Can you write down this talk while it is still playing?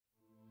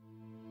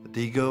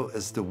The ego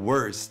is the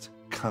worst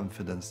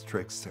confidence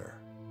trickster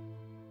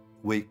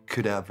we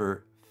could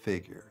ever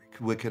figure,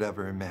 we could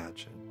ever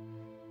imagine,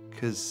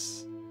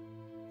 because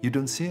you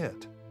don't see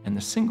it. And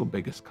the single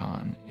biggest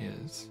con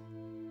is,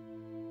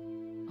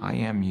 I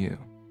am you.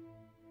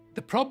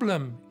 The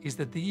problem is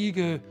that the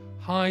ego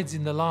hides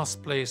in the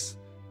last place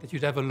that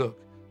you'd ever look,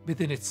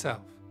 within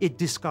itself. It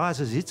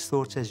disguises its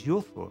thoughts as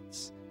your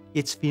thoughts,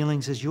 its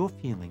feelings as your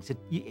feelings.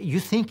 You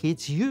think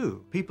it's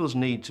you. People's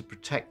need to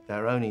protect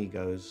their own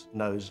egos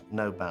knows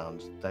no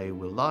bounds. They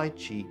will lie,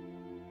 cheat,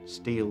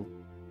 steal,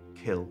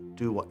 kill,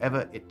 do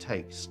whatever it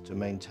takes to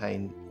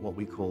maintain what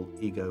we call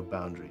ego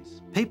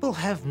boundaries. People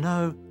have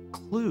no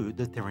clue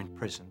that they're in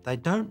prison. They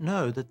don't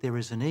know that there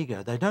is an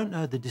ego. They don't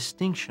know the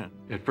distinction.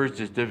 At first,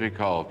 it's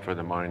difficult for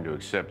the mind to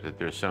accept that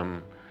there's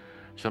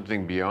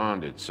something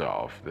beyond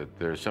itself, that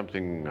there's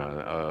something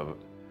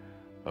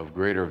of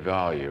greater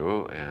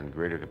value and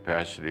greater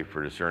capacity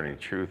for discerning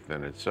truth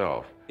than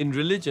itself. In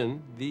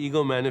religion, the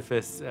ego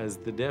manifests as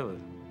the devil.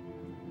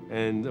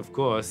 And of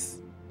course,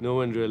 no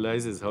one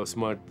realizes how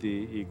smart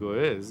the ego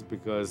is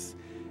because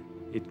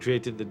it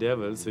created the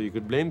devil so you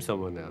could blame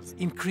someone else.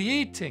 In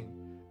creating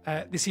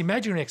this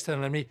imaginary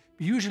external enemy,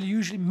 we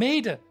usually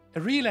made a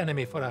real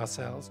enemy for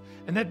ourselves,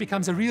 and that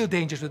becomes a real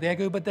danger to the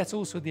ego, but that's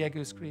also the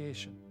ego's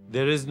creation.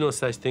 There is no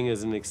such thing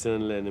as an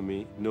external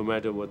enemy, no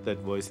matter what that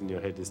voice in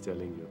your head is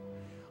telling you.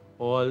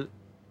 All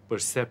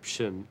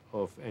perception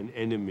of an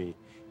enemy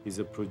is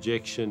a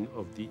projection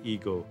of the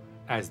ego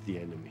as the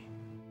enemy.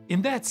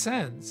 In that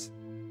sense,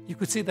 you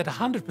could say that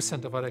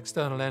 100% of our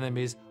external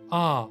enemies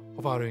are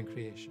of our own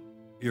creation.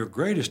 Your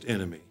greatest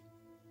enemy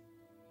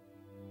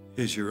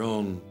is your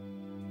own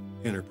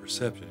inner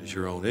perception, is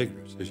your own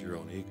ignorance, is your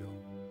own ego.